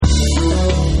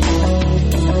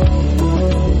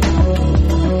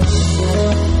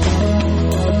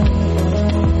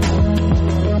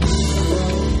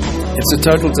It's a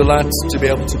total delight to be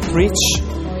able to preach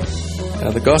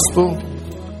the gospel.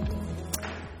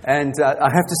 And I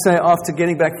have to say, after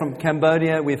getting back from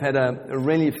Cambodia, we've had a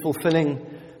really fulfilling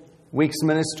week's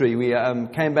ministry. We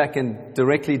came back and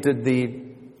directly did the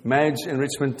marriage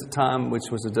enrichment time, which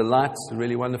was a delight,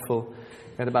 really wonderful.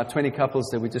 We had about 20 couples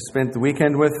that we just spent the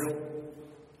weekend with.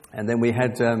 And then we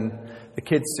had the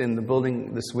kids in the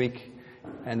building this week,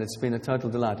 and it's been a total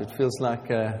delight. It feels like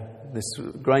this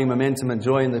growing momentum and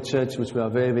joy in the church, which we are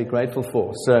very, very grateful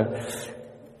for. So,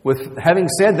 with having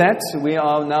said that, we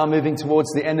are now moving towards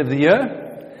the end of the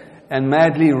year and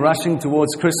madly rushing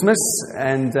towards Christmas,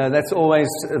 and that's always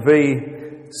a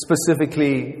very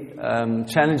specifically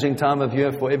challenging time of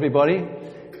year for everybody,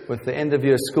 with the end of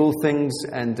year school things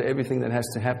and everything that has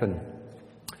to happen.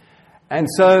 And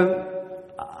so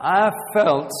I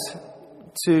felt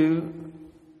to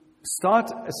start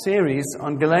a series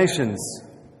on Galatians.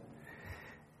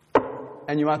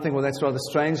 And you might think, well, that's rather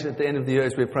strange at the end of the year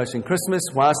as we're approaching Christmas.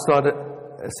 Why start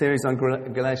a series on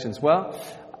Galatians? Well,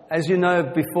 as you know,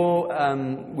 before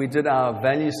we did our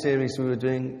value series, we were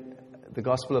doing the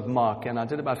Gospel of Mark, and I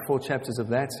did about 4 chapters of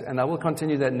that, and I will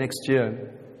continue that next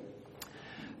year.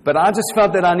 But I just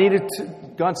felt that I needed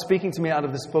God speaking to me out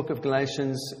of this book of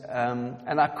Galatians,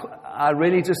 and I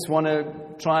really just want to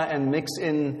try and mix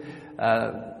in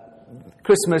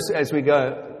Christmas as we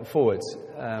go forward,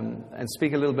 and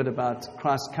speak a little bit about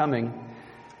Christ coming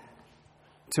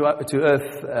to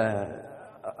earth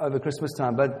over Christmas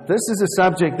time. But this is a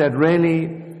subject that really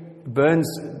burns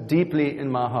deeply in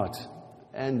my heart,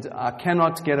 and I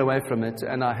cannot get away from it.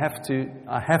 And I have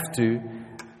to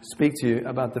speak to you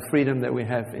about the freedom that we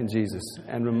have in Jesus,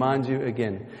 and remind you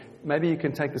again. Maybe you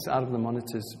can take this out of the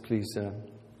monitors, please,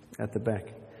 at the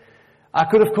back. I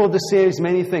could have called this series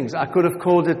many things. I could have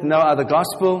called it No Other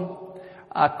Gospel.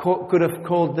 I could have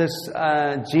called this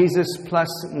Jesus plus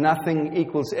nothing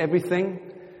equals everything.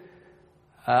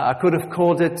 I could have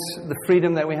called it the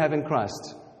freedom that we have in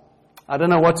Christ. I don't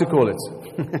know what to call it.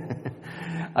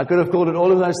 I could have called it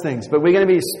all of those things. But I'm going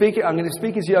to be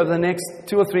speaking to you over the next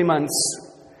 2 or 3 months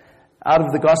out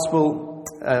of the gospel,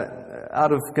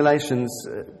 out of Galatians,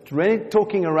 really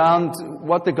talking around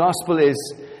what the gospel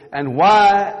is and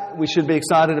why we should be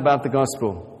excited about the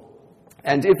gospel.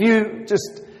 And if you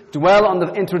just dwell on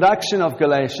the introduction of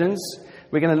Galatians,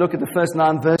 we're going to look at the first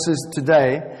 9 verses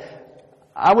today.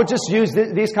 I would just use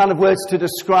these kind of words to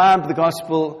describe the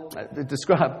gospel, to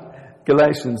describe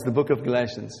Galatians, the book of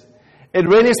Galatians. It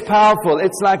really is powerful.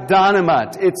 It's like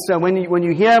dynamite. It's when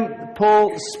you hear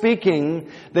Paul speaking,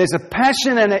 there's a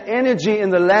passion and an energy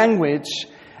in the language,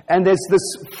 and there's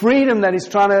this freedom that he's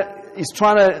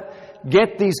trying to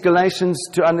get these Galatians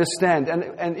to understand.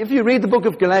 And if you read the book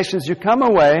of Galatians, you come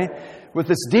away with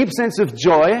this deep sense of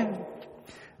joy,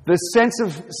 this sense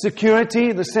of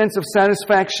security, the sense of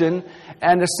satisfaction,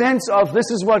 and a sense of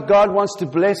this is what God wants to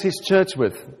bless His church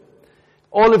with,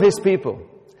 all of His people.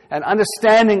 An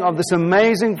understanding of this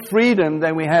amazing freedom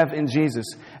that we have in Jesus.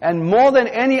 And more than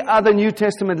any other New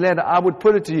Testament letter, I would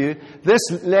put it to you, this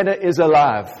letter is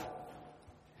alive.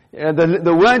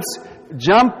 The words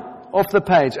jump off the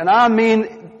page. And I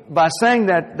mean by saying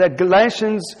that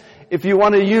Galatians, if you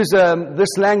want to use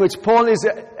this language, Paul is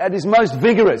at his most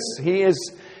vigorous. He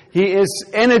is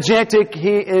energetic,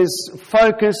 he is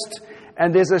focused,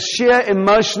 and there's a sheer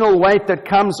emotional weight that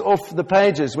comes off the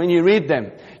pages when you read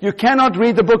them. You cannot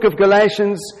read the book of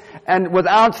Galatians and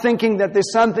without thinking that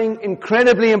there's something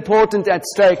incredibly important at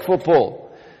stake for Paul.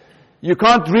 You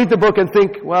can't read the book and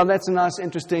think, well, that's a nice,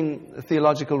 interesting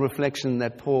theological reflection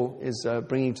that Paul is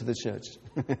bringing to the church.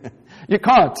 You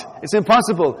can't. It's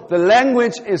impossible. The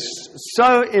language is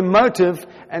so emotive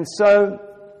and so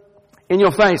in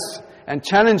your face and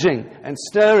challenging and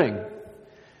stirring.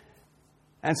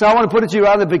 And so I want to put it to you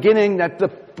right at the beginning that the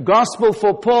gospel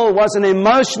for Paul was an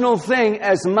emotional thing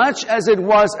as much as it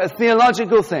was a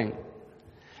theological thing.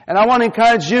 And I want to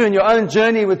encourage you in your own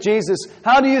journey with Jesus.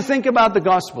 How do you think about the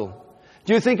gospel?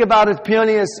 Do you think about it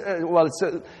purely as, it's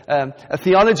a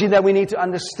theology that we need to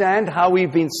understand how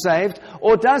we've been saved?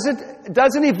 Or does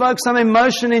it evoke some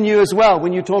emotion in you as well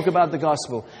when you talk about the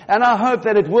gospel? And I hope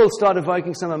that it will start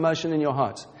evoking some emotion in your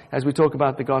heart as we talk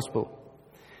about the gospel.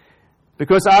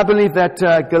 Because I believe that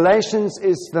Galatians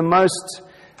is the most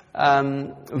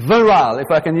virile,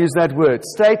 if I can use that word,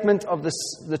 statement of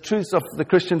the truths of the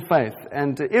Christian faith.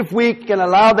 And if we can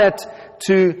allow that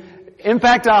to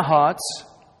impact our hearts,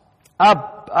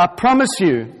 I promise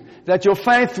you that your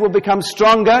faith will become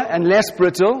stronger and less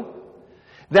brittle,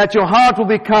 that your heart will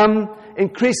become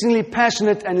increasingly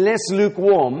passionate and less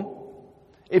lukewarm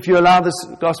if you allow this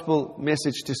gospel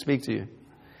message to speak to you.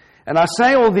 And I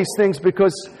say all these things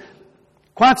because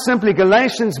Quite simply,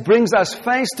 Galatians brings us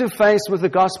face to face with the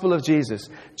gospel of Jesus.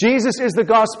 Jesus is the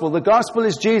gospel. The gospel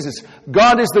is Jesus.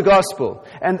 God is the gospel.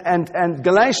 And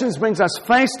Galatians brings us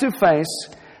face to face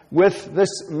with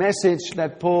this message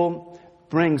that Paul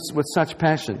brings with such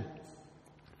passion.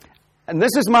 And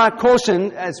this is my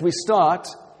caution as we start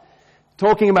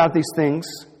talking about these things.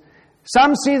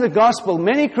 Some see the gospel,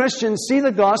 many Christians see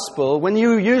the gospel, when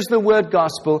you use the word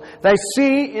gospel, they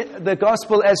see the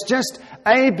gospel as just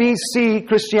ABC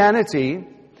Christianity,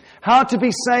 how to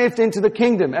be saved into the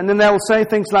kingdom. And then they'll say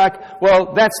things like,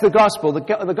 well, that's the gospel.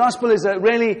 The gospel is a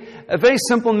very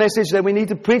simple message that we need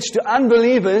to preach to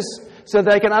unbelievers so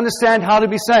they can understand how to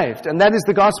be saved. And that is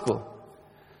the gospel.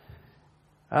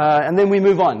 And then we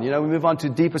move on. We move on to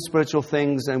deeper spiritual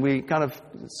things, and we kind of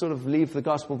sort of leave the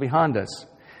gospel behind us.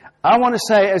 I want to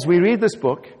say, as we read this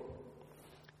book,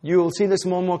 you will see this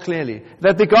more and more clearly,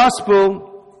 that the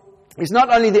gospel is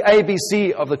not only the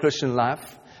ABC of the Christian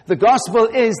life, the gospel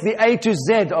is the A to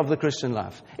Z of the Christian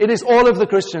life. It is all of the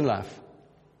Christian life.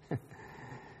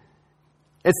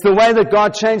 It's the way that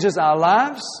God changes our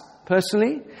lives,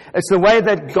 personally. It's the way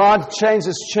that God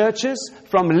changes churches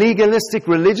from legalistic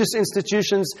religious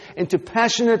institutions into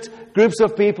passionate groups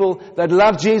of people that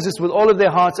love Jesus with all of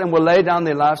their hearts and will lay down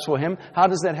their lives for Him. How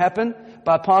does that happen?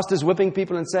 By pastors whipping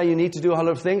people and say you need to do a whole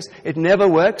lot of things. It never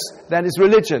works. That is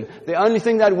religion. The only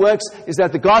thing that works is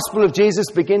that the gospel of Jesus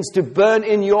begins to burn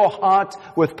in your heart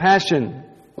with passion.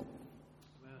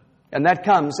 And that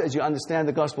comes as you understand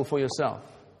the gospel for yourself.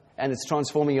 And it's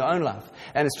transforming your own life.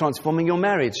 And it's transforming your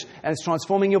marriage. And it's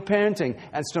transforming your parenting.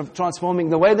 And it's transforming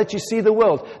the way that you see the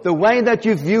world. The way that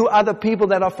you view other people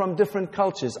that are from different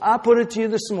cultures. I put it to you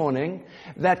this morning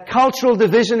that cultural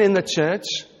division in the church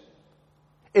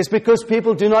is because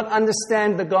people do not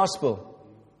understand the gospel.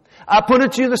 I put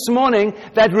it to you this morning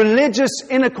that religious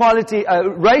inequality,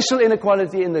 racial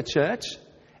inequality in the church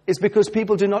is because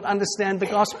people do not understand the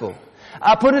gospel.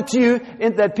 I put it to you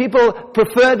that people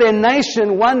prefer their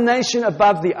nation, one nation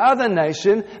above the other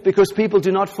nation, because people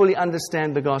do not fully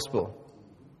understand the gospel.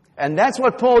 And that's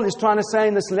what Paul is trying to say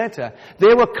in this letter.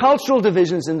 There were cultural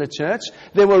divisions in the church.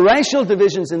 There were racial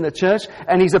divisions in the church.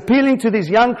 And he's appealing to these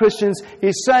young Christians.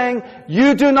 He's saying,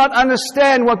 you do not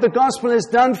understand what the gospel has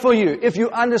done for you. If you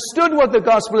understood what the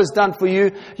gospel has done for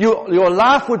you, your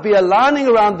life would be aligning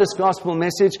around this gospel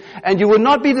message. And you would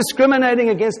not be discriminating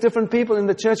against different people in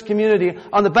the church community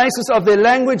on the basis of their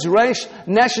language, race,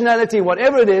 nationality,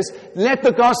 whatever it is. Let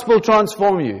the gospel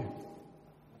transform you.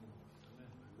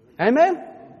 Amen?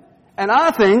 And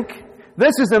I think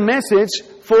this is a message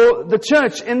for the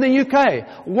church in the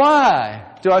UK.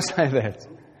 Why do I say that?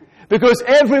 Because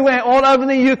everywhere, all over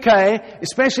the UK,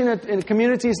 especially in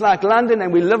communities like London,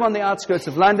 and we live on the outskirts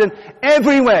of London,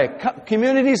 everywhere,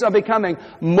 communities are becoming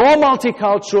more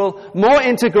multicultural, more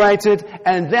integrated,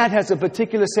 and that has a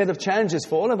particular set of challenges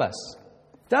for all of us.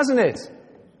 Doesn't it?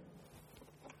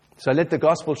 So let the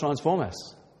gospel transform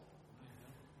us.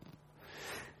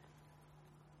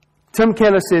 Tim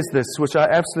Keller says this, which I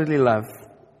absolutely love.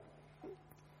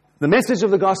 The message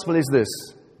of the gospel is this: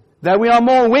 that we are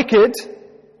more wicked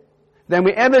than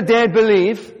we ever dared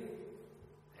believe,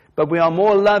 but we are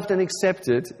more loved and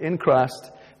accepted in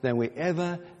Christ than we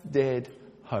ever dared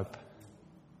hope.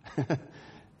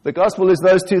 The gospel is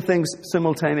those two things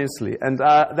simultaneously, and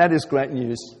that is great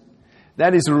news.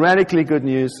 That is radically good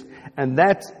news, and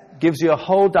that gives you a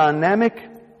whole dynamic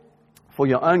for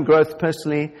your own growth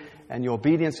personally, and your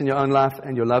obedience in your own life,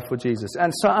 and your love for Jesus.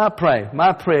 And so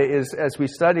my prayer is, as we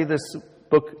study this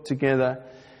book together,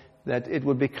 that it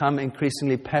would become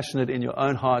increasingly passionate in your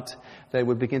own heart, that it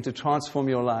would begin to transform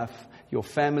your life, your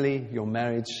family, your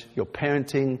marriage, your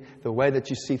parenting, the way that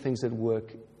you see things at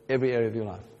work, every area of your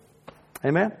life.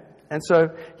 Amen? And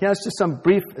so here's just some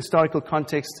brief historical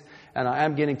context, and I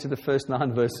am getting to the first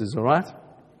 9 verses, all right?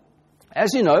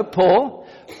 As you know, Paul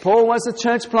was a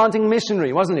church planting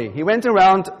missionary, wasn't he? He went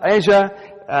around Asia,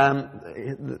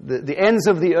 the ends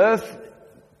of the earth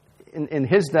in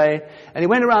his day, and he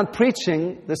went around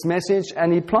preaching this message,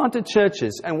 and he planted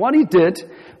churches. And what he did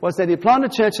was that he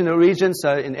planted a church in a region,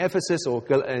 so in Ephesus or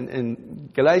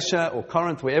in Galatia or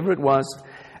Corinth, wherever it was,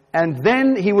 and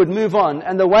then he would move on.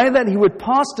 And the way that he would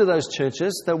pastor those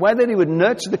churches, the way that he would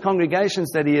nurture the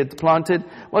congregations that he had planted,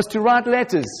 was to write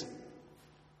letters.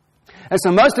 And so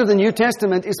most of the New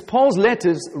Testament is Paul's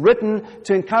letters written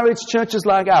to encourage churches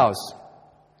like ours,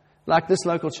 like this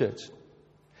local church.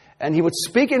 And he would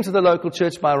speak into the local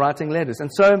church by writing letters. And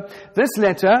so this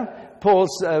letter,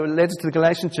 Paul's letter to the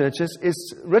Galatian churches,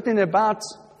 is written in about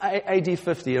AD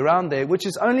 50, around there, which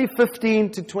is only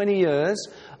 15 to 20 years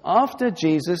after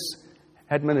Jesus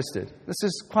had ministered. This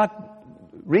is quite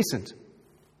recent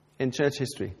in church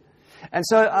history. And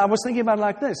so I was thinking about it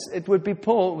like this. It would be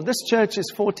Paul. This church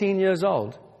is 14 years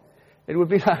old. It would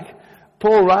be like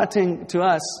Paul writing to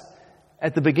us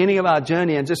at the beginning of our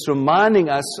journey and just reminding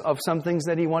us of some things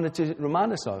that he wanted to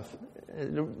remind us of,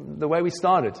 the way we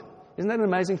started. Isn't that an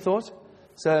amazing thought?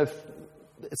 So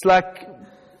it's like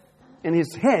in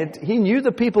his head, he knew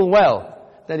the people well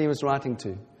that he was writing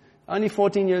to. Only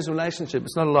 14 years relationship,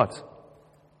 it's not a lot.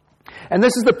 And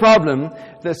this is the problem.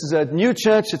 This is a new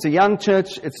church, it's a young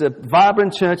church, it's a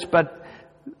vibrant church, but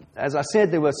as I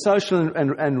said, there were social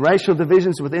and racial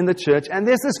divisions within the church, and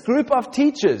there's this group of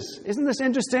teachers. Isn't this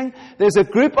interesting? There's a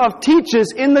group of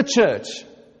teachers in the church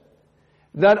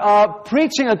that are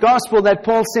preaching a gospel that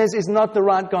Paul says is not the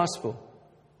right gospel.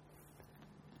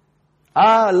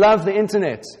 I love the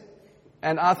internet,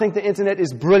 and I think the internet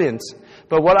is brilliant.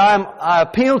 But what I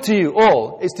appeal to you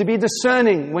all is to be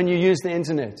discerning when you use the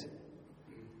internet.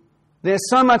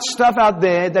 There's so much stuff out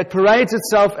there that parades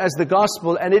itself as the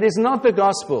gospel, and it is not the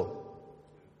gospel.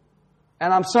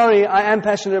 And I'm sorry, I am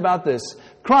passionate about this.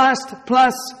 Christ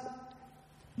plus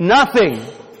nothing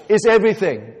is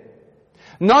everything.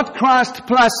 Not Christ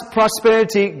plus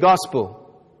prosperity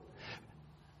gospel.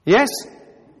 Yes?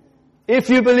 If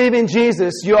you believe in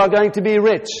Jesus, you are going to be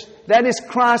rich. That is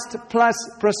Christ plus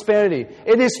prosperity.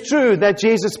 It is true that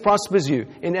Jesus prospers you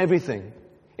in everything,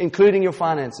 including your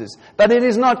finances. But it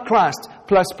is not Christ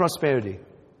plus prosperity.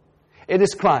 It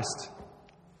is Christ.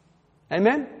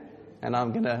 Amen? And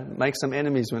I'm going to make some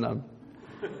enemies when I'm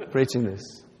preaching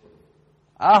this.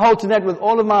 I hold to that with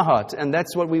all of my heart, and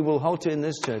that's what we will hold to in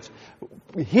this church.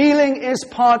 Healing is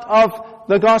part of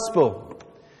the gospel.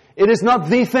 It is not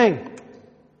the thing.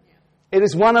 It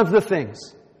is one of the things.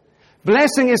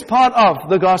 Blessing is part of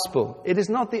the gospel. It is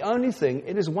not the only thing.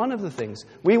 It is one of the things.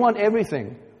 We want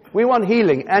everything. We want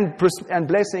healing and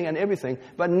blessing and everything,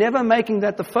 but never making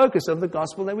that the focus of the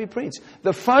gospel that we preach.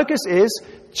 The focus is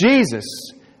Jesus.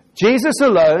 Jesus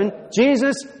alone,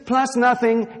 Jesus plus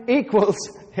nothing equals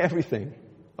everything.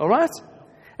 All right?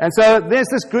 And so there's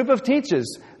this group of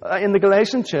teachers in the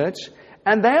Galatian church,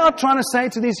 and they are trying to say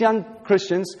to these young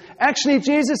Christians, actually,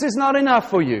 Jesus is not enough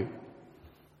for you.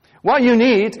 What you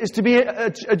need is to be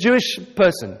a Jewish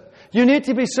person. You need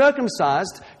to be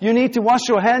circumcised. You need to wash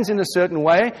your hands in a certain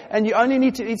way. And you only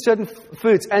need to eat certain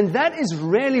foods. And that is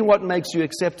really what makes you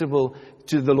acceptable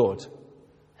to the Lord.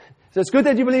 So it's good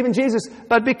that you believe in Jesus,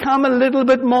 but become a little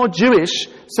bit more Jewish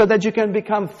so that you can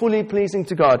become fully pleasing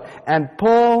to God. And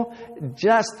Paul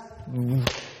just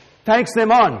takes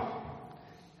them on.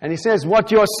 And he says,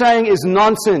 what you are saying is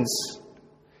nonsense.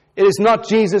 It is not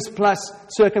Jesus plus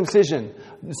circumcision.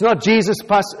 It's not Jesus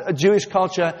plus a Jewish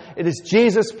culture. It is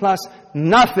Jesus plus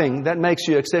nothing that makes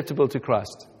you acceptable to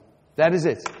Christ. That is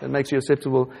it. That makes you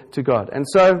acceptable to God. And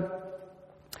so,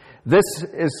 this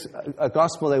is a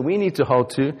gospel that we need to hold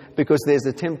to, because there's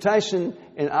a temptation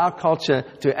in our culture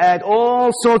to add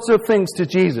all sorts of things to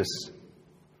Jesus.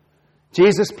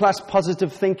 Jesus plus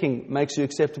positive thinking makes you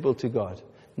acceptable to God.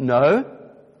 No.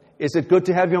 Is it good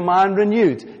to have your mind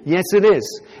renewed? Yes, it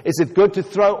is. Is it good to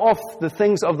throw off the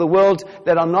things of the world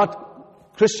that are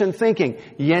not Christian thinking?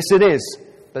 Yes, it is.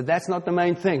 But that's not the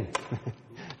main thing.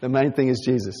 The main thing is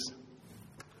Jesus.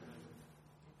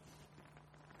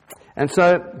 And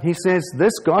so he says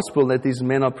this gospel that these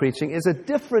men are preaching is a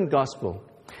different gospel.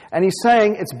 And he's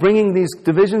saying it's bringing these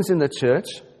divisions in the church.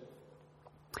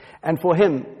 And for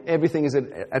him, everything is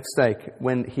at stake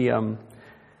when he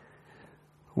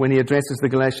addresses the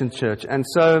Galatian church. And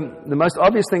so the most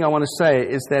obvious thing I want to say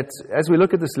is that as we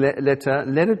look at this letter,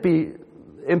 let it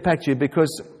impact you,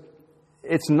 because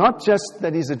it's not just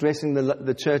that he's addressing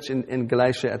the church in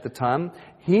Galatia at the time.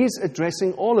 He's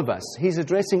addressing all of us. He's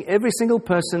addressing every single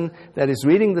person that is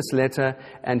reading this letter,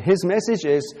 and his message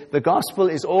is the gospel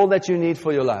is all that you need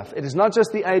for your life. It is not just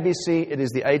the ABC, it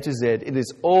is the A to Z. It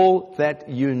is all that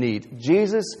you need.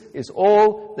 Jesus is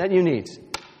all that you need.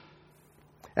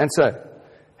 And so,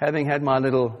 having had my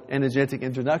little energetic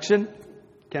introduction,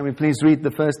 can we please read the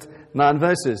first 9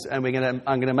 verses? And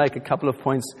I'm going to make a couple of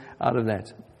points out of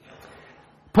that.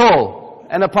 Paul,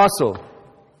 an apostle,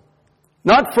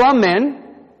 not from men,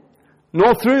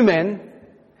 nor through men,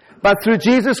 but through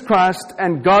Jesus Christ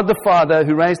and God the Father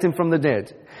who raised him from the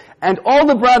dead, and all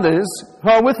the brothers who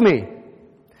are with me.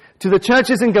 To the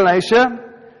churches in Galatia,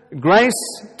 grace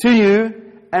to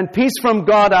you and peace from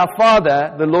God our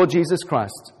Father, the Lord Jesus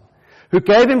Christ, who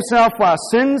gave himself for our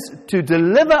sins to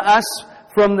deliver us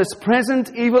from this present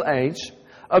evil age,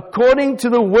 according to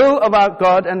the will of our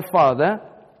God and Father,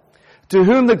 to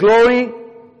whom be glory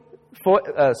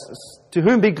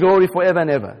forever and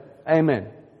ever. Amen.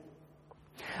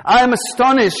 I am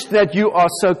astonished that you are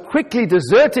so quickly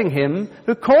deserting him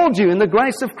who called you in the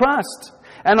grace of Christ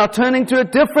and are turning to a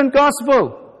different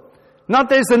gospel. Not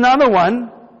there's another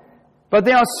one, but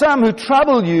there are some who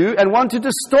trouble you and want to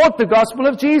distort the gospel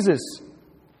of Jesus.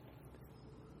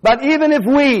 But even if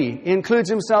we, he includes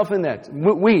himself in that,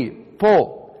 we,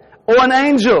 Paul, or an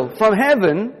angel from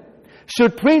heaven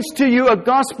should preach to you a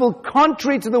gospel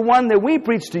contrary to the one that we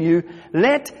preach to you,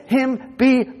 let him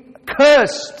be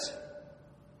cursed.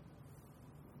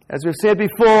 As we've said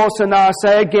before, so now I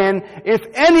say again, if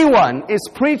anyone is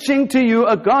preaching to you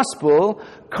a gospel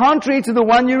contrary to the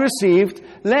one you received,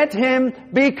 let him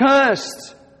be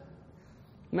cursed.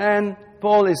 Man,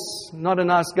 Paul is not a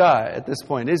nice guy at this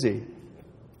point, is he?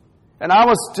 And I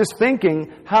was just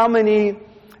thinking how many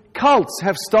cults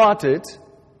have started.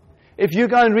 If you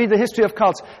go and read the history of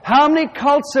cults, how many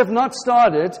cults have not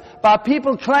started by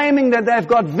people claiming that they've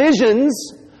got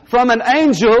visions from an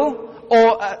angel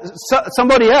or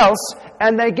somebody else,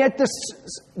 and they get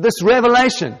this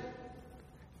revelation.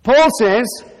 Paul says,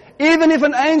 even if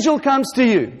an angel comes to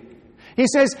you, he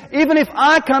says, even if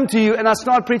I come to you and I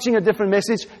start preaching a different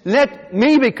message, let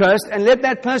me be cursed and let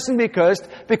that person be cursed,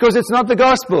 because it's not the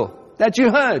gospel that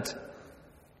you heard.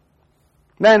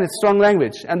 Man, it's strong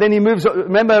language. And then he moves.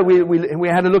 Remember, we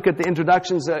had a look at the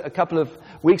introductions a couple of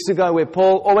weeks ago, where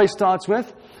Paul always starts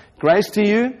with grace to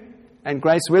you and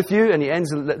grace with you, and he ends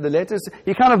the letters.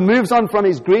 He kind of moves on from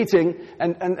his greeting,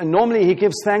 and normally he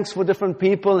gives thanks for different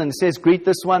people and says, greet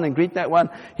this one and greet that one.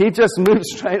 He just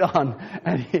moves straight on,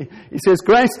 and he says,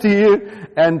 grace to you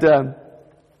and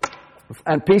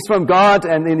peace from God,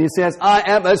 and then he says,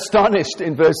 I am astonished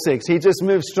in verse 6. He just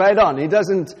moves straight on. He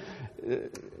doesn't,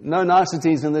 no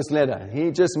niceties in this letter.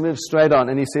 He just moves straight on,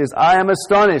 and he says, I am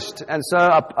astonished. And so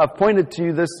I've pointed to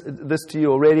you this to you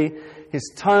already. His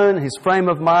tone, his frame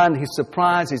of mind, his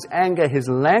surprise, his anger, his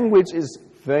language is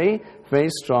very, very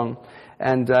strong.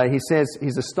 And he says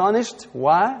he's astonished.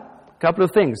 Why? A couple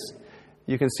of things.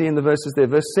 You can see in the verses there.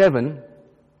 Verse 7,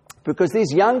 because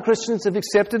these young Christians have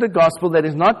accepted a gospel that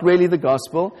is not really the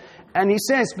gospel. And he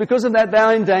says, because of that, they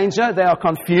are in danger. They are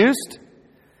confused.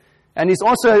 And he's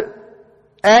also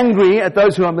angry at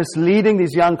those who are misleading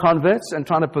these young converts and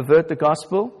trying to pervert the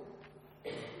gospel.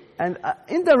 And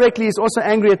indirectly, he's also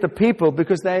angry at the people,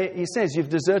 because he says, you've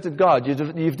deserted God.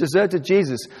 You've deserted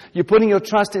Jesus. You're putting your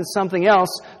trust in something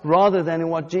else rather than in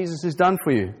what Jesus has done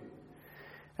for you.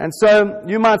 And so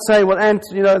you might say, well,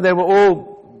 they were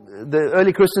all, the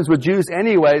early Christians were Jews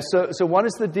anyway, so what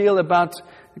is the deal about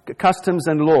customs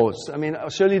and laws? I mean,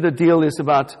 surely the deal is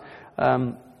about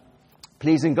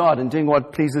pleasing God and doing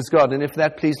what pleases God. And if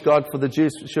that pleased God for the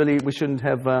Jews, surely we shouldn't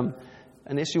have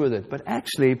an issue with it. But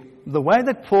actually, the way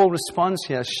that Paul responds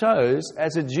here shows,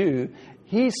 as a Jew,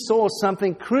 he saw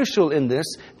something crucial in this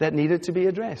that needed to be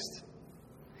addressed.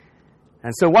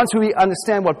 And so once we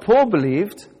understand what Paul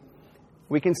believed,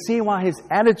 we can see why his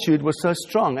attitude was so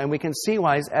strong, and we can see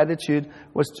why his attitude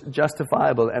was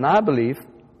justifiable. And I believe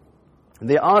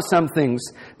there are some things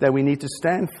that we need to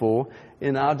stand for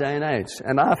in our day and age.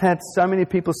 And I've had so many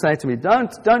people say to me,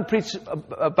 don't preach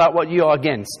about what you are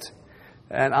against.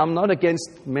 And I'm not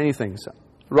against many things.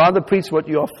 Rather preach what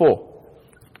you are for.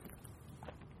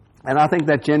 And I think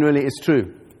that generally is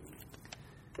true.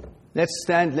 Let's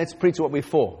preach what we're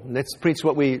for. Let's preach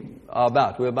what we are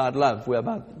about. We're about love. We're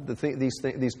about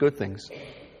these good things.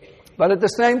 But at the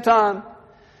same time,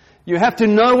 you have to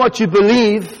know what you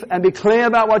believe and be clear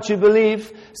about what you believe.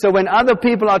 So when other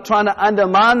people are trying to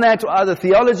undermine that, or other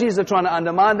theologies are trying to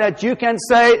undermine that, you can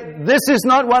say, this is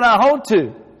not what I hold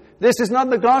to. This is not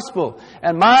the gospel.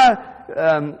 And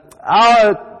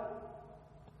our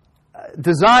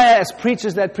desire as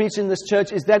preachers that preach in this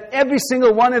church is that every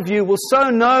single one of you will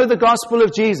so know the gospel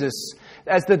of Jesus,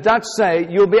 as the Dutch say,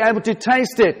 you'll be able to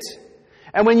taste it.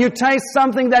 And when you taste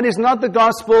something that is not the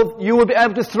gospel, you will be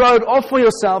able to throw it off for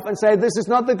yourself and say, this is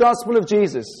not the gospel of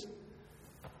Jesus.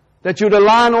 That you'd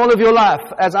align all of your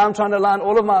life, as I'm trying to align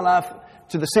all of my life,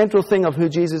 to the central thing of who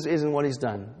Jesus is and what He's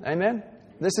done. Amen?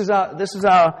 This is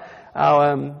our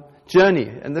journey,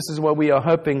 and this is what we are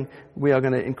hoping we are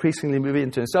going to increasingly move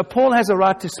into. So Paul has a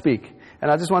right to speak,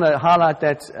 and I just want to highlight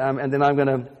that, and then I'm going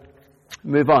to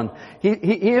move on.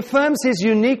 He affirms his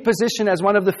unique position as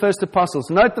one of the first apostles.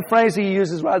 Note the phrase he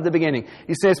uses right at the beginning.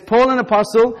 He says, Paul, an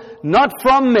apostle, not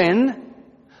from men,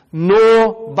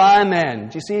 nor by man.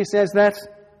 Do you see he says that?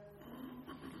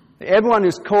 Everyone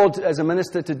who's called as a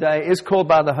minister today is called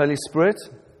by the Holy Spirit.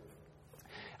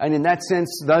 And in that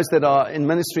sense, those that are in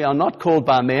ministry are not called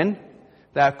by men.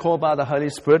 They are called by the Holy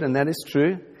Spirit, and that is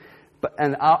true.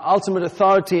 And our ultimate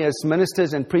authority as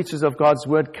ministers and preachers of God's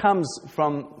Word comes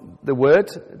from the Word.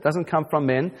 It doesn't come from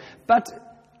men. But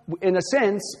in a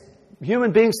sense,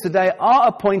 human beings today are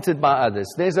appointed by others.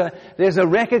 There's a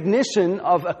recognition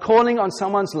of a calling on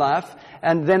someone's life,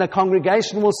 and then a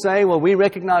congregation will say, well, we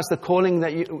recognize the calling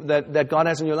that God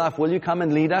has in your life. Will you come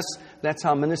and lead us? That's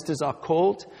how ministers are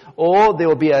called. Or there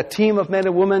will be a team of men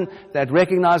and women that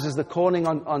recognizes the calling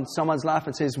on someone's life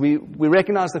and says, we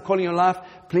recognize the calling in your life.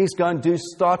 Please go and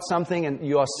start something, and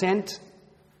you are sent.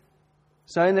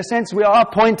 So in a sense, we are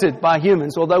appointed by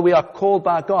humans, although we are called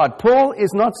by God. Paul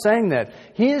is not saying that.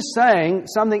 He is saying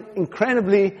something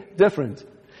incredibly different.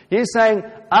 He is saying,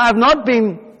 I have not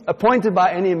been appointed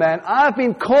by any man. I have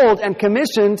been called and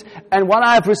commissioned, and what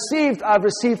I have received, I've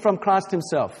received from Christ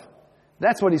himself.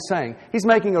 That's what he's saying. He's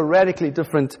making a radically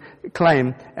different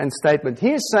claim and statement.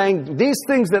 He is saying, these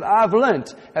things that I've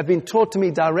learnt have been taught to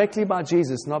me directly by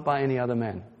Jesus, not by any other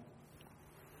man.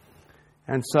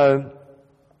 And so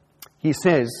he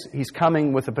says he's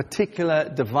coming with a particular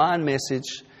divine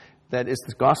message that is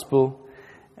the gospel,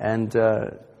 and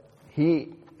he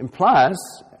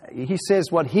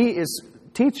says what he is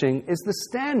teaching is the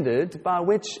standard by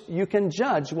which you can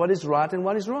judge what is right and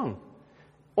what is wrong.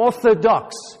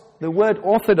 Orthodox. The word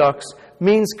orthodox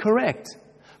means correct.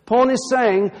 Paul is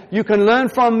saying you can learn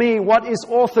from me what is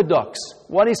orthodox,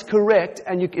 what is correct,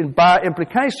 and you can, by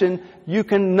implication, you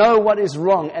can know what is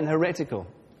wrong and heretical.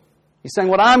 He's saying,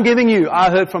 what I'm giving you, I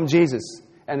heard from Jesus,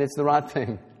 and it's the right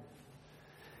thing.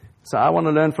 So I want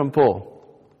to learn from Paul.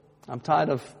 I'm tired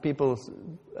of people's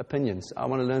opinions. I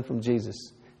want to learn from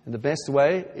Jesus. And the best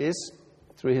way is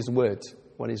through his word,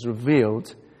 what is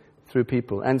revealed through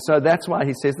people. And so that's why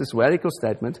he says this radical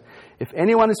statement, if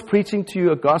anyone is preaching to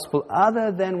you a gospel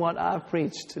other than what I've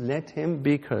preached, let him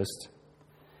be cursed.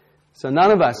 So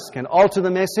none of us can alter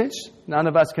the message. None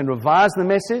of us can revise the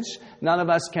message. None of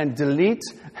us can delete.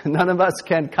 None of us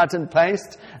can cut and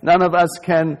paste. None of us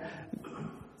can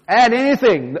add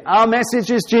anything. Our message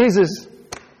is Jesus.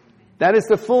 That is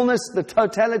the fullness, the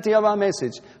totality of our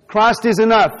message. Christ is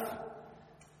enough.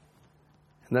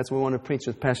 And that's what we want to preach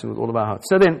with passion with all of our hearts.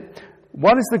 So then,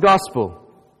 what is the gospel?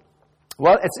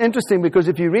 Well, it's interesting because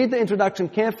if you read the introduction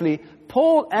carefully,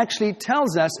 Paul actually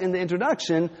tells us in the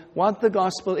introduction what the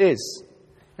gospel is.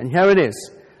 And here it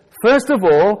is. First of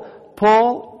all,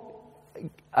 Paul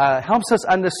helps us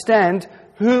understand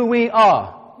who we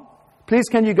are. Please,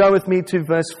 can you go with me to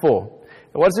verse 4?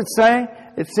 What does it say?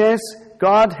 It says,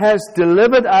 God has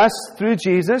delivered us through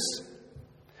Jesus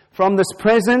from this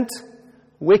present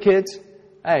wicked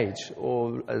age,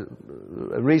 or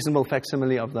a reasonable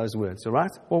facsimile of those words, all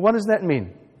right? Well, what does that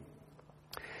mean?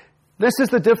 This is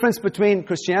the difference between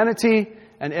Christianity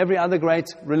and every other great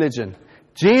religion.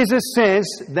 Jesus says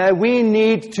that we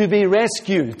need to be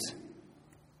rescued.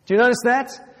 Do you notice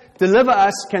that? Deliver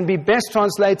us can be best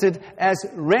translated as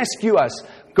rescue us.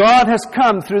 God has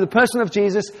come through the person of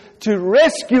Jesus to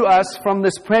rescue us from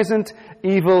this present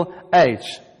evil age.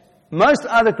 Most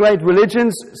other great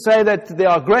religions say that there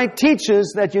are great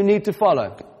teachers that you need to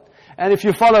follow. And if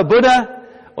you follow Buddha,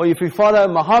 or if you follow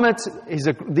Muhammad,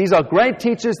 these are great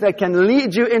teachers that can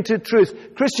lead you into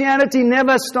truth. Christianity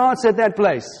never starts at that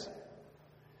place.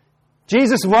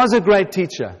 Jesus was a great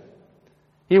teacher.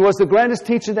 He was the greatest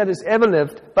teacher that has ever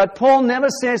lived. But Paul never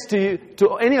says to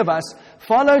any of us,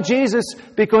 follow Jesus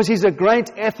because he's a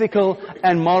great ethical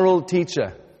and moral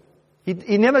teacher.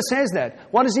 He never says that.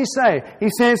 What does he say? He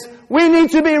says, we need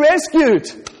to be rescued.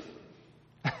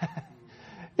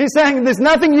 He's saying there's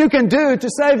nothing you can do to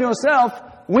save yourself.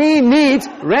 We need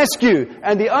rescue.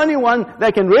 And the only one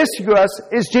that can rescue us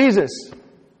is Jesus.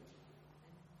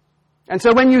 And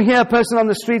so when you hear a person on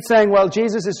the street saying, well,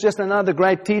 Jesus is just another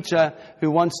great teacher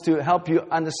who wants to help you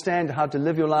understand how to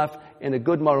live your life in a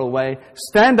good moral way,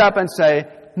 stand up and say,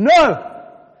 no!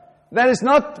 That is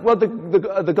not what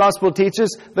the gospel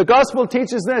teaches. The gospel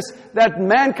teaches this, that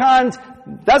mankind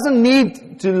doesn't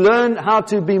need to learn how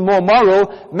to be more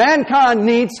moral. Mankind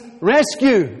needs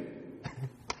rescue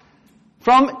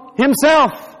from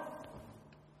himself.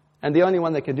 And the only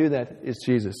one that can do that is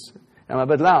Jesus. Am I a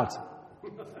bit loud?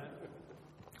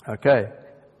 Okay.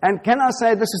 And can I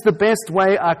say this is the best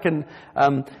way I can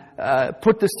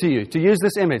put this to you, to use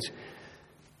this image.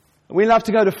 We love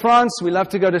to go to France. We love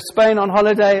to go to Spain on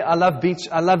holiday. I love beach.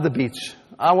 I love the beach.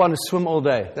 I want to swim all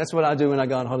day. That's what I do when I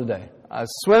go on holiday. I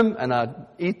swim and I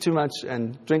eat too much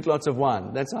and drink lots of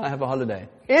wine. That's how I have a holiday.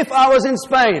 If I was in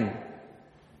Spain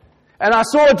and I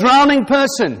saw a drowning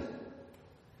person,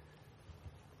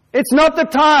 it's not the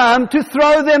time to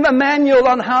throw them a manual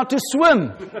on how to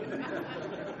swim.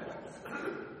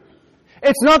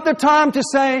 It's not the time to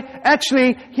say,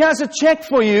 actually, here's a check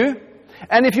for you.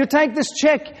 And if you take this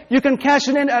check, you can cash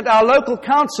it in at our local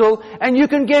council and you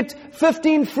can get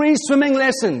 15 free swimming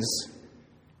lessons.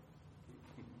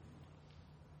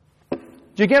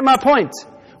 Do you get my point?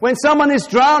 When someone is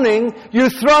drowning, you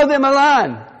throw them a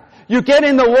line. You get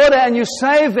in the water and you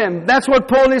save them. That's what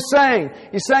Paul is saying.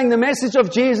 He's saying the message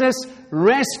of Jesus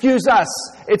rescues us.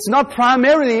 It's not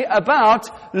primarily about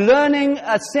learning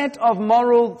a set of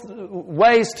moral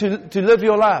ways to live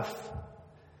your life.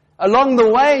 Along the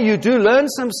way, you do learn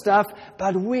some stuff,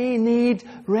 but we need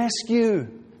rescue.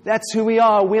 That's who we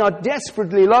are. We are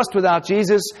desperately lost without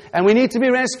Jesus, and we need to be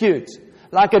rescued.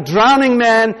 Like a drowning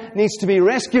man needs to be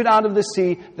rescued out of the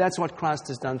sea. That's what Christ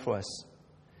has done for us.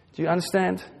 Do you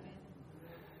understand?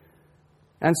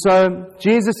 And so,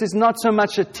 Jesus is not so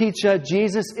much a teacher.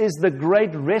 Jesus is the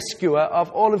great rescuer of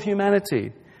all of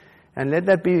humanity. And let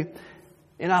that be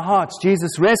in our hearts.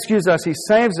 Jesus rescues us. He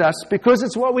saves us because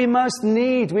it's what we most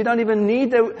need. We don't even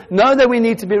know that we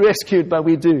need to be rescued, but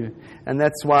we do. And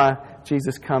that's why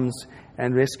Jesus comes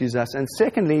and rescues us. And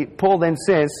secondly, Paul then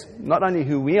says, not only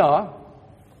who we are,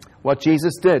 what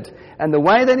Jesus did. And the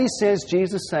way that he says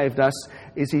Jesus saved us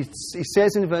is he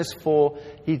says in verse 4,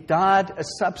 He died a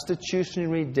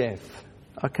substitutionary death.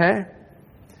 Okay?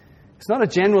 It's not a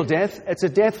general death. It's a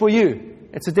death for you.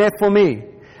 It's a death for me.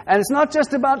 And it's not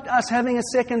just about us having a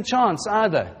second chance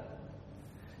either.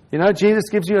 You know, Jesus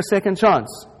gives you a second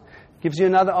chance. Gives you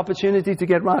another opportunity to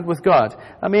get right with God.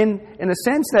 I mean, in a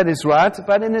sense that is right,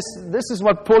 but this is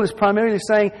what Paul is primarily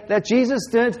saying, that Jesus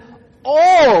did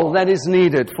all that is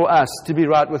needed for us to be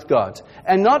right with God.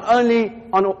 And not only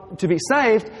to be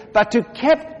saved, but to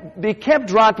be kept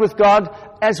right with God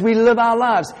as we live our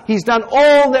lives. He's done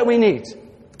all that we need.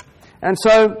 And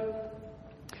so,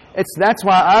 that's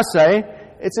why I say,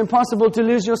 it's impossible to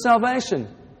lose your salvation.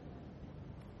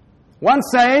 Once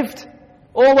saved,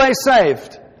 always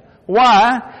saved.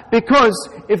 Why? Because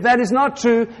if that is not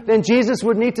true, then Jesus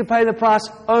would need to pay the price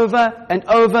over and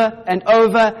over and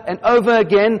over and over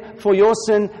again for your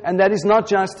sin, and that is not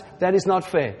just, that is not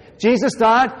fair. Jesus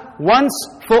died once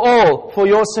for all for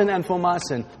your sin and for my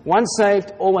sin. Once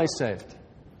saved, always saved.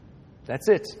 That's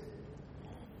it.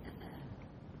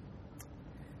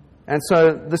 And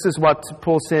so this is what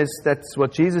Paul says, that's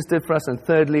what Jesus did for us. And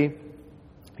thirdly,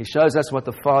 he shows us what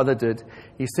the Father did.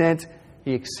 He said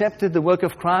he accepted the work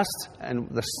of Christ, and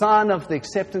the sign of the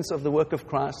acceptance of the work of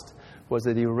Christ was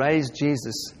that he raised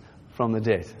Jesus from the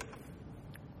dead.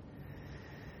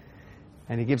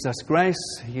 And he gives us grace,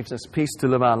 he gives us peace to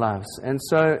live our lives. And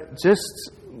so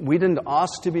we didn't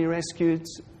ask to be rescued.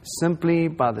 Simply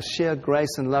by the sheer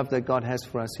grace and love that God has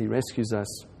for us, he rescues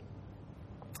us.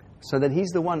 So that he's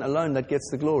the one alone that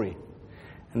gets the glory,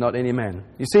 and not any man.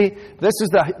 You see, this is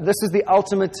the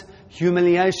ultimate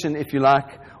humiliation, if you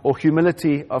like, or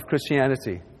humility of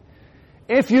Christianity.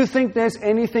 If you think there's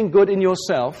anything good in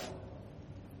yourself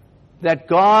that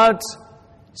God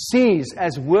sees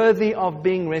as worthy of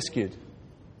being rescued,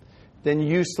 then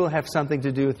you still have something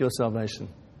to do with your salvation.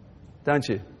 Don't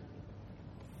you?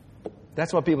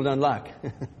 That's what people don't like.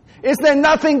 Is there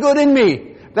nothing good in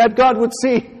me that God would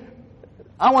see?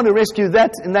 I want to rescue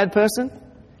that in that person.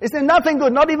 Is there nothing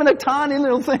good? Not even a tiny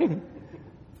little thing.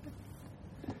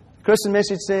 The Christian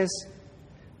message says,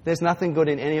 there's nothing good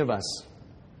in any of us.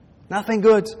 Nothing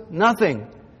good. Nothing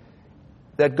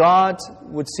that God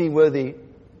would see worthy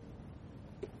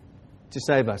to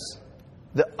save us.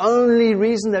 The only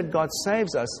reason that God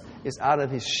saves us is out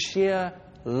of His sheer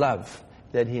love,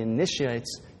 that He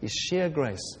initiates His sheer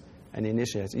grace and He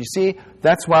initiates. You see,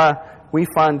 that's why we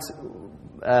find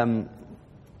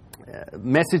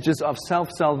messages of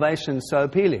self-salvation so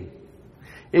appealing.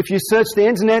 If you search the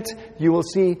internet, you will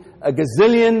see a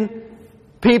gazillion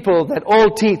people that all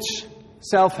teach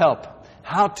self-help.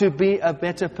 How to be a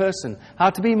better person. How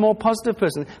to be a more positive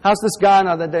person. How's this guy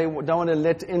now that they don't want to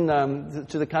let in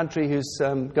to the country who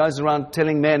goes around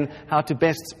telling men how to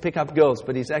best pick up girls,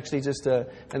 but he's actually just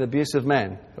an abusive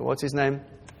man. What's his name?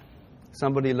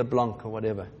 Somebody LeBlanc or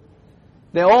whatever.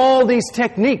 There are all these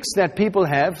techniques that people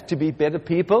have to be better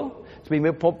people, to be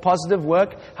more positive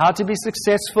work, how to be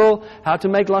successful, how to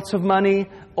make lots of money.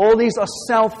 All these are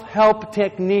self-help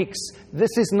techniques.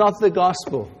 This is not the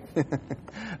gospel.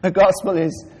 The gospel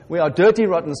is we are dirty,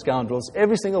 rotten scoundrels,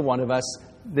 every single one of us.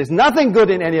 There's nothing good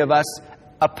in any of us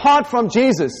apart from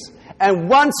Jesus. And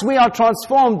once we are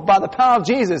transformed by the power of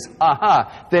Jesus,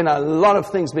 then a lot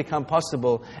of things become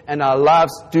possible and our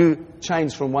lives do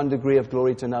change from one degree of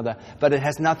glory to another. But it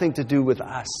has nothing to do with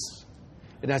us.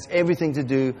 It has everything to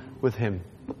do with Him.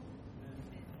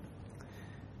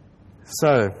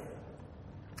 So,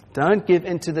 don't give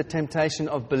into the temptation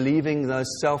of believing those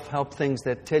self-help things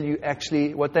that tell you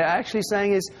what they're actually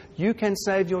saying is, you can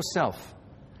save yourself.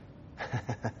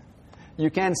 You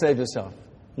can save yourself.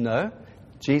 No.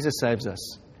 Jesus saves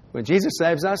us. When Jesus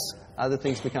saves us, other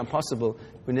things become possible.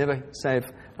 We never save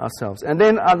ourselves. And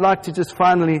then I'd like to just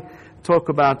finally talk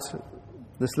about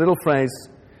this little phrase,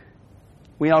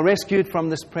 we are rescued from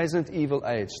this present evil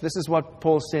age. This is what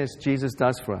Paul says Jesus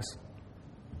does for us.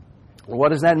 What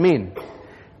does that mean?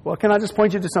 Well, can I just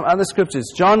point you to some other scriptures?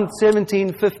 John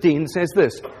 17:15 says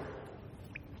this.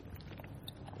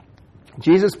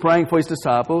 Jesus praying for his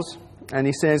disciples, and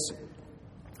he says,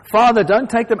 Father, don't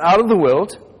take them out of the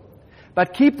world,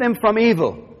 but keep them from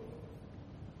evil.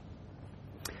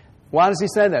 Why does he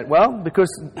say that? Well, because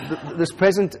this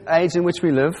present age in which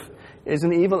we live is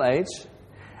an evil age,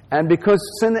 and because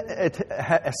sin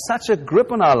has such a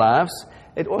grip on our lives,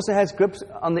 it also has grips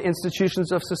on the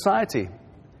institutions of society.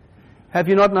 Have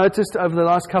you not noticed over the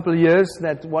last couple of years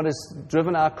that what has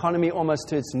driven our economy almost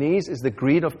to its knees is the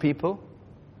greed of people?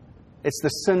 It's the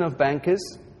sin of bankers.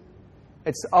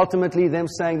 It's ultimately them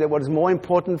saying that what is more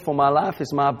important for my life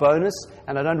is my bonus,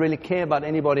 and I don't really care about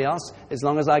anybody else as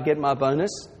long as I get my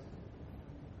bonus.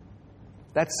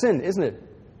 That's sin, isn't it?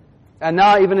 And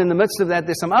now, even in the midst of that,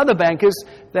 there's some other bankers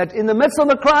that in the midst of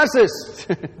the crisis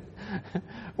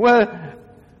were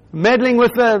meddling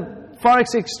with the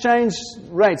forex exchange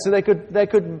rate so they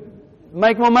could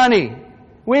make more money.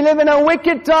 We live in a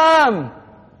wicked time.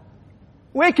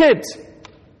 Wicked.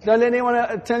 Don't let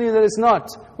anyone tell you that it's not.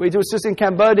 We was just in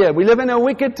Cambodia. We live in a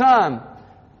wicked time.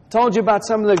 Told you about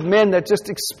some of the men that are just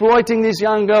exploiting these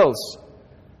young girls.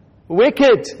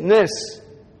 Wickedness.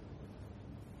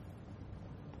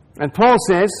 And Paul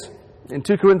says, in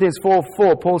 2 Corinthians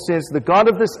 4:4, Paul says, the God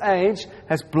of this age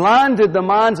has blinded the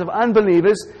minds of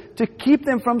unbelievers to keep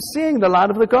them from seeing the light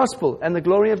of the gospel and the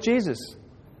glory of Jesus.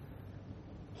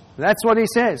 That's what he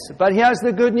says. But here's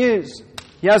the good news.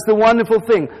 Here's the wonderful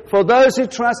thing. For those who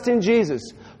trust in Jesus,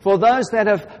 for those that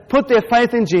have put their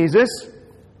faith in Jesus,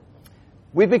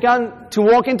 we've begun to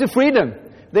walk into freedom.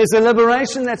 There's a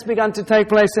liberation that's begun to take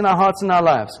place in our hearts and our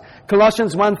lives.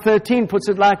 Colossians 1:13 puts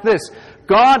it like this.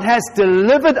 God has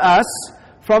delivered us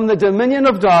from the dominion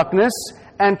of darkness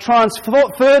and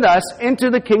transferred us into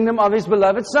the kingdom of His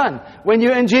beloved Son. When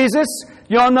you're in Jesus,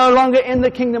 you're no longer in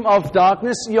the kingdom of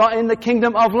darkness. You're in the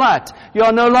kingdom of light. You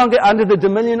are no longer under the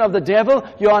dominion of the devil.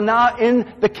 You are now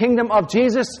in the kingdom of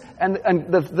Jesus and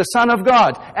the Son of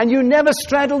God. And you never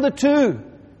straddle the two.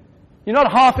 You're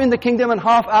not half in the kingdom and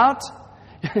half out.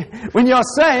 When you're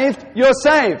saved,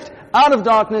 out of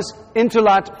darkness into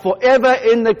light, forever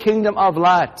in the kingdom of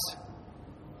light.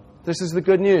 This is the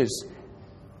good news.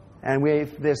 And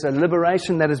there's a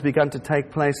liberation that has begun to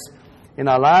take place in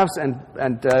our lives. And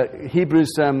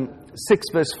Hebrews 6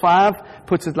 verse 5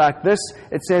 puts it like this.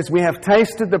 It says, we have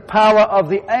tasted the power of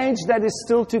the age that is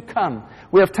still to come.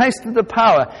 We have tasted the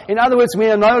power. In other words, we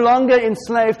are no longer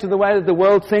enslaved to the way that the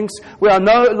world thinks. We are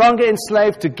no longer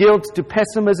enslaved to guilt, to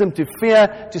pessimism, to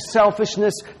fear, to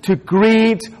selfishness, to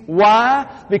greed.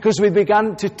 Why? Because we've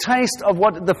begun to taste of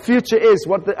what the future is,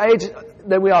 what the age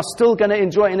that we are still going to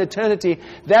enjoy in eternity.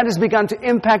 That has begun to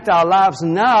impact our lives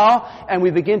now, and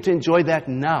we begin to enjoy that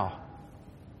now.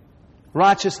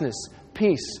 Righteousness,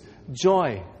 peace,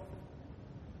 joy.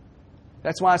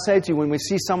 That's why I say to you, when we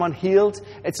see someone healed,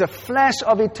 it's a flash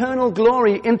of eternal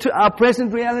glory into our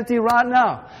present reality right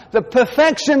now. The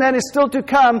perfection that is still to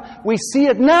come, we see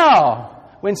it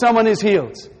now when someone is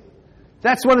healed.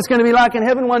 That's what it's going to be like in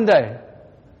heaven one day.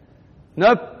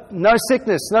 No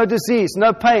sickness, no disease,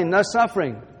 no pain, no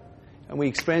suffering. And we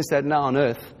experience that now on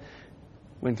earth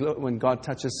when God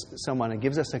touches someone and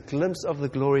gives us a glimpse of the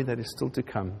glory that is still to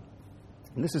come.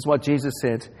 And this is what Jesus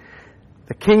said.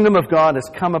 The kingdom of God has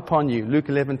come upon you. Luke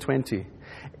 11:20.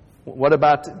 What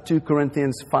about 2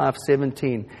 Corinthians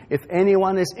 5:17? If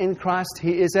anyone is in Christ,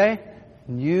 he is a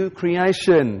new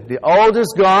creation. The old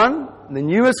is gone, the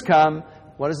new has come.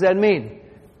 What does that mean?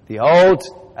 The old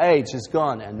age is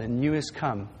gone and the new has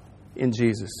come in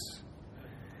Jesus.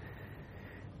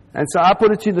 And so I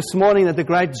put it to you this morning that the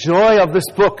great joy of this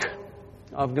book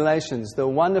of Galatians, the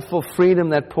wonderful freedom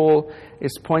that Paul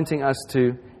is pointing us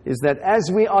to, is that as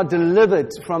we are delivered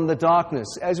from the darkness,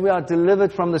 as we are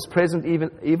delivered from this present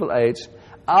evil age,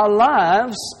 our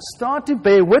lives start to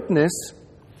bear witness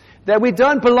that we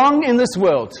don't belong in this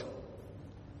world.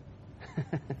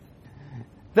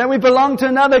 That we belong to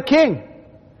another king.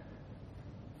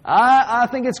 I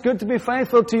think it's good to be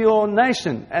faithful to your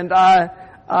nation, and I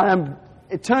am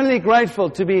eternally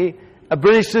grateful to be a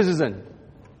British citizen.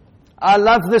 I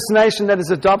love this nation that has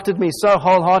adopted me so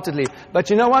wholeheartedly. But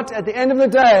you know what? At the end of the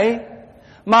day,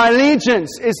 my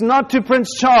allegiance is not to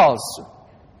Prince Charles,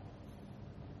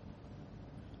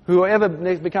 whoever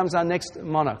becomes our next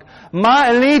monarch. My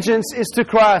allegiance is to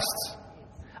Christ.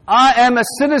 I am a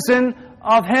citizen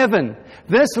of heaven.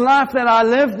 This life that I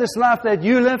live, this life that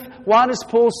you live, why does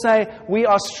Paul say we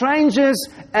are strangers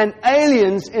and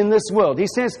aliens in this world? He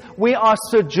says we are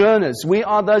sojourners. We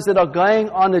are those that are going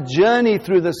on a journey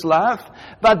through this life,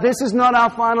 but this is not our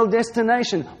final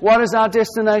destination. What is our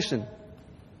destination?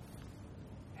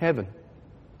 Heaven.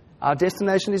 Our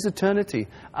destination is eternity.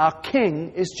 Our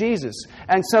King is Jesus.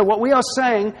 And so what we are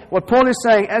saying, what Paul is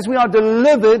saying, as we are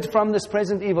delivered from this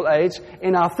present evil age,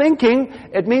 in our thinking,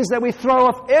 it means that we throw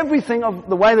off everything of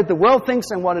the way that the world thinks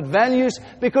and what it values,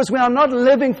 because we are not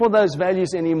living for those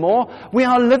values anymore. We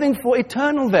are living for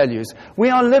eternal values. We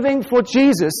are living for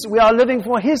Jesus. We are living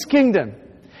for His kingdom.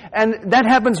 And that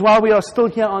happens while we are still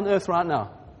here on earth right now.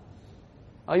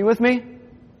 Are you with me?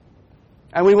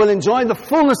 And we will enjoy the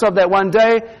fullness of that one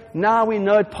day. Now we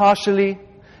know it partially.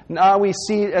 Now we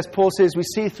see, as Paul says, we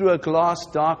see through a glass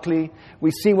darkly.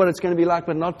 We see what it's going to be like,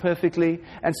 but not perfectly.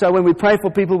 And so when we pray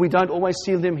for people, we don't always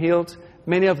see them healed.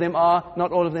 Many of them are.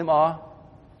 Not all of them are.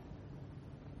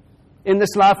 In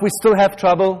this life, we still have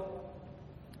trouble.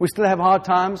 We still have hard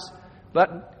times.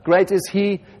 But great is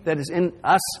He that is in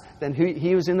us than He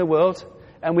who is in the world.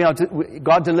 And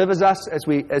God delivers us as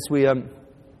we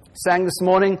sang this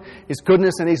morning. His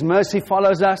goodness and His mercy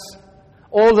follows us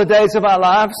all the days of our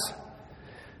lives.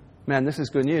 Man, this is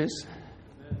good news.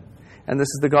 And this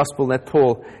is the gospel that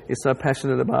Paul is so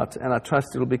passionate about. And I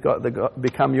trust it will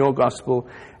become your gospel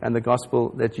and the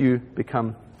gospel that you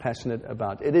become passionate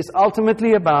about. It is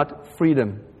ultimately about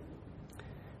freedom.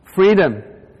 Freedom.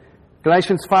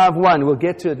 Galatians 5:1, we'll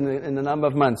get to it in a number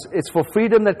of months. It's for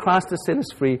freedom that Christ has set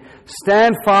us free.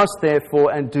 Stand fast,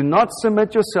 therefore, and do not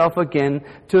submit yourself again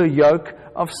to a yoke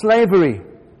of slavery.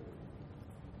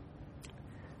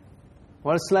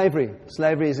 What is slavery?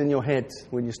 Slavery is in your head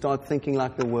when you start thinking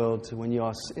like the world, when you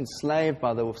are enslaved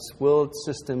by the world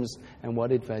systems and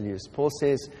what it values. Paul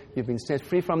says you've been set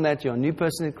free from that. You're a new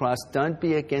person in Christ. Don't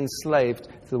be again enslaved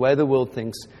to the way the world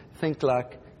thinks. Think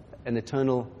like an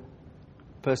eternal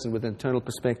person with an eternal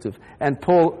perspective. And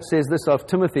Paul says this of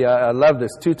Timothy. I love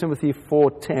this. 2 Timothy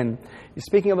 4:10. He's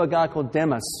speaking of a guy called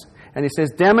Demas. And he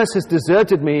says, Demas has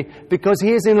deserted me because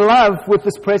he is in love with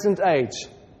this present age.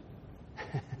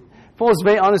 Paul's a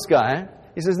very honest guy. Eh?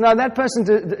 He says, no, that person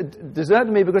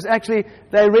deserted me because actually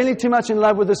they're really too much in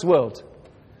love with this world.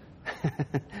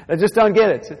 They just don't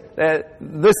get it.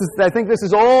 They think this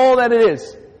is all that it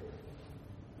is.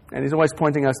 And he's always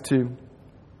pointing us to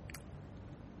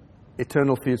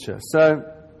eternal future. So,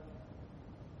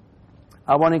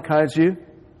 I want to encourage you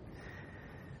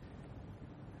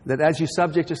that as you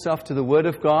subject yourself to the Word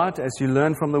of God, as you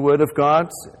learn from the Word of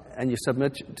God, and you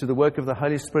submit to the work of the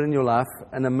Holy Spirit in your life,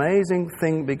 an amazing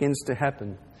thing begins to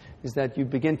happen, is that you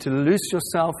begin to loose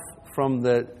yourself from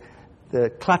the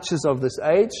clutches of this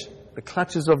age, the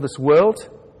clutches of this world,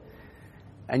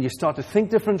 and you start to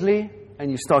think differently, and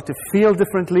you start to feel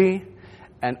differently.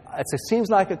 And it seems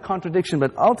like a contradiction,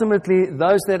 but ultimately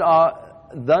those that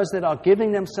are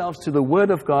giving themselves to the Word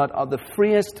of God are the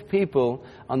freest people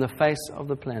on the face of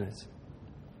the planet.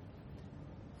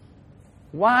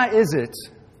 Why is it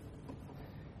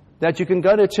that you can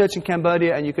go to a church in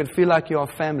Cambodia and you can feel like you're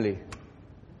family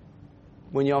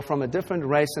when you're from a different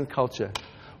race and culture?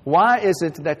 Why is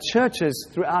it that churches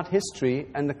throughout history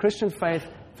and the Christian faith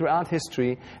throughout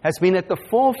history has been at the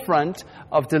forefront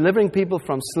of delivering people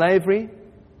from slavery,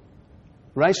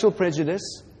 racial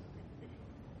prejudice,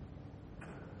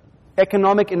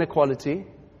 economic inequality,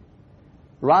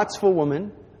 rights for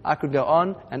women? I could go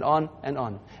on and on and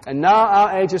on. And now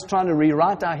our age is trying to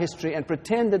rewrite our history and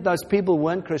pretend that those people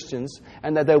weren't Christians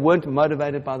and that they weren't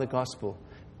motivated by the gospel.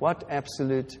 What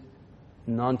absolute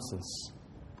nonsense.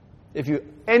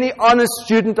 Any honest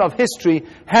student of history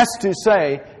has to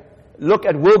say, look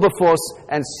at Wilberforce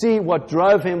and see what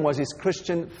drove him was his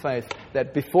Christian faith,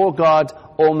 that before God,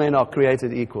 all men are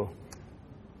created equal.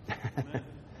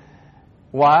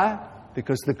 Why?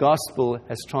 Because the gospel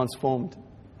has transformed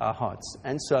our hearts.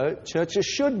 And so, churches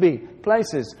should be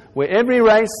places where every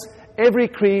race, every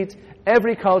creed,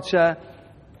 every culture,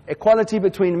 equality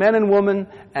between men and women,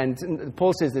 and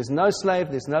Paul says there's no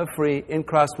slave, there's no free, in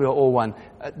Christ we are all one.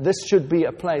 This should be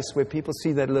a place where people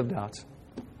see that lived out.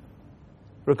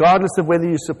 Regardless of whether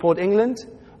you support England,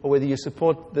 or whether you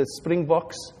support the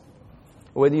Springboks,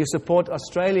 or whether you support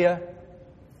Australia,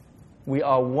 we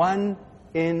are one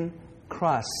in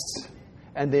Christ.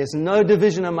 And there's no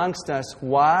division amongst us.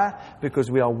 Why? Because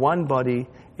we are one body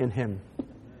in Him.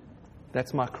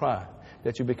 That's my cry,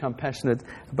 that you become passionate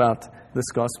about this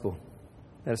gospel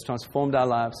that has transformed our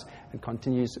lives and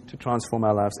continues to transform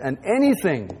our lives. And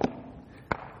anything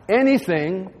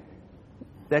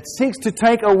that seeks to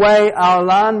take away our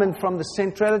alignment from the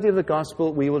centrality of the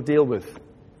gospel, we will deal with.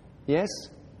 Yes?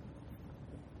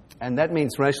 And that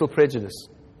means racial prejudice.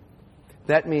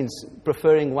 That means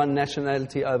preferring one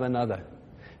nationality over another.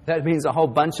 That means a whole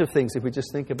bunch of things if we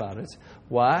just think about it.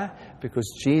 Why?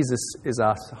 Because Jesus is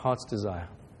our heart's desire.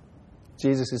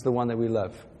 Jesus is the one that we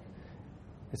love.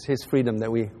 It's His freedom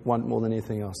that we want more than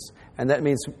anything else. And that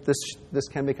means this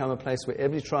can become a place where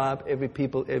every tribe, every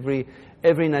people, every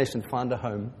nation find a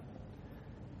home.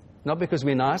 Not because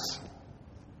we're nice.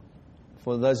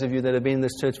 For those of you that have been in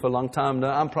this church for a long time, no,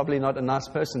 I'm probably not a nice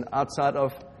person outside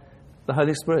of the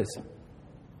Holy Spirit.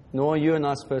 Nor are you a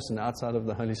nice person outside of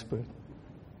the Holy Spirit.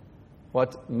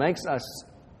 What makes us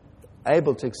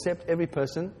able to accept every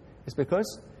person is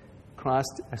because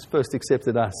Christ has first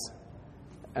accepted us.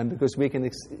 And because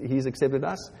He's accepted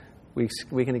us,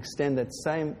 we can extend that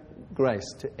same grace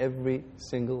to every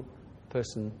single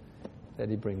person that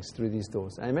He brings through these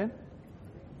doors. Amen?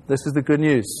 This is the good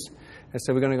news. And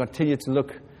so we're going to continue to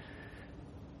look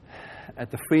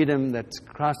at the freedom that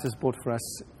Christ has bought for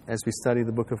us as we study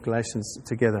the book of Galatians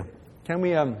together. Can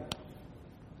we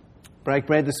break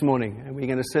bread this morning? And we're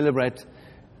going to celebrate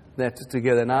that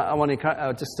together. Now, I want to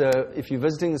encourage, if you're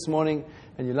visiting this morning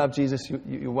and you love Jesus,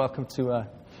 you're welcome to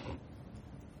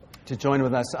join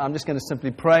with us. I'm just going to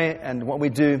simply pray, and what we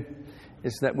do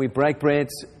is that we break bread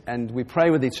and we pray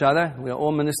with each other. We are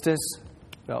all ministers.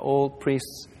 We are all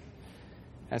priests.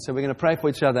 And so we're going to pray for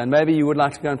each other. And maybe you would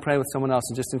like to go and pray with someone else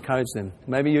and just encourage them.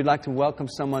 Maybe you'd like to welcome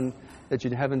someone that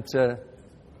you haven't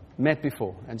met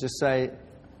before and just say,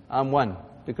 I'm one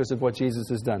because of what Jesus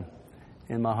has done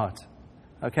in my heart.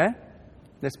 Okay?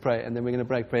 Let's pray, and then we're going to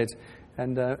break bread.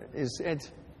 And is Ed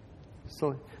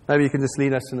still? Maybe you can just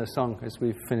lead us in a song as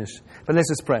we finish. But let's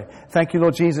just pray. Thank you,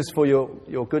 Lord Jesus, for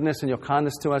your goodness and your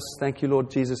kindness to us. Thank you,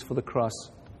 Lord Jesus, for the cross.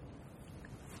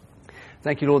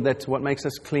 Thank you, Lord, that what makes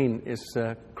us clean is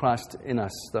Christ in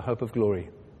us, the hope of glory.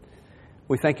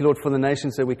 We thank you, Lord, for the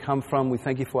nations that we come from. We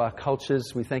thank you for our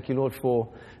cultures. We thank you, Lord,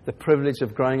 for the privilege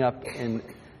of growing up in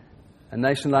a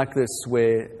nation like this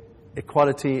where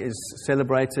equality is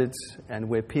celebrated and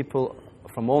where people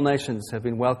from all nations have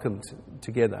been welcomed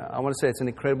together. I want to say it's an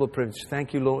incredible privilege.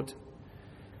 Thank you, Lord.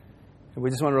 And we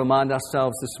just want to remind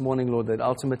ourselves this morning, Lord, that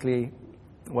ultimately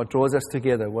what draws us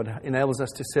together, what enables us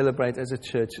to celebrate as a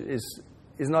church is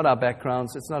not our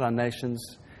backgrounds, it's not our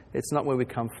nations, it's not where we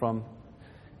come from,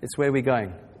 it's where we're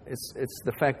going. It's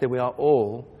the fact that we are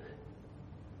all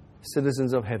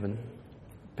citizens of heaven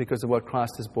because of what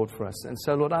Christ has bought for us. And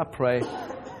so, Lord, I pray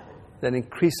that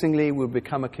increasingly we'll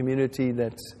become a community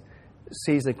that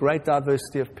sees a great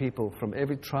diversity of people from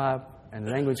every tribe and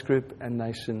language group and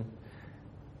nation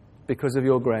because of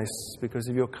your grace, because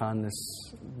of your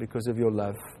kindness, because of your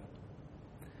love.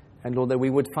 And Lord, that we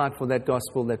would fight for that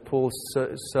gospel that Paul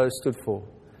so stood for.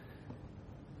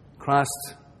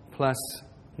 Christ plus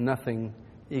nothing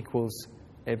equals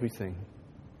everything.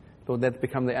 Lord, that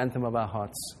become the anthem of our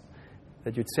hearts.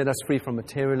 That you'd set us free from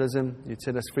materialism, you'd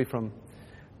set us free from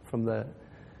the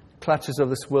clutches of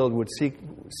this world, would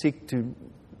seek to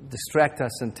distract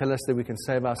us and tell us that we can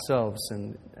save ourselves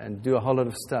and do a whole lot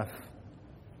of stuff.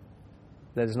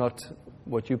 That is not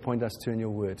what you point us to in your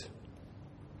word.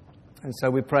 And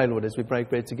so we pray, Lord, as we break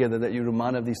bread together, that you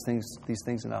remind of these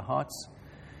things in our hearts.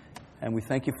 And we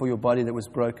thank you for your body that was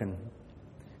broken.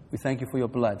 We thank you for your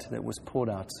blood that was poured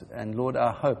out. And Lord,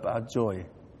 our hope, our joy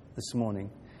this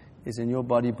morning is in your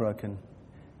body broken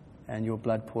and your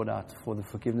blood poured out for the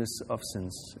forgiveness of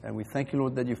sins. And we thank you,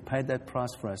 Lord, that you've paid that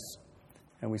price for us.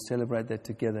 And we celebrate that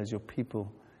together as your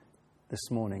people this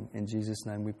morning. In Jesus'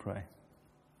 name we pray.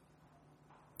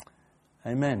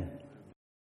 Amen.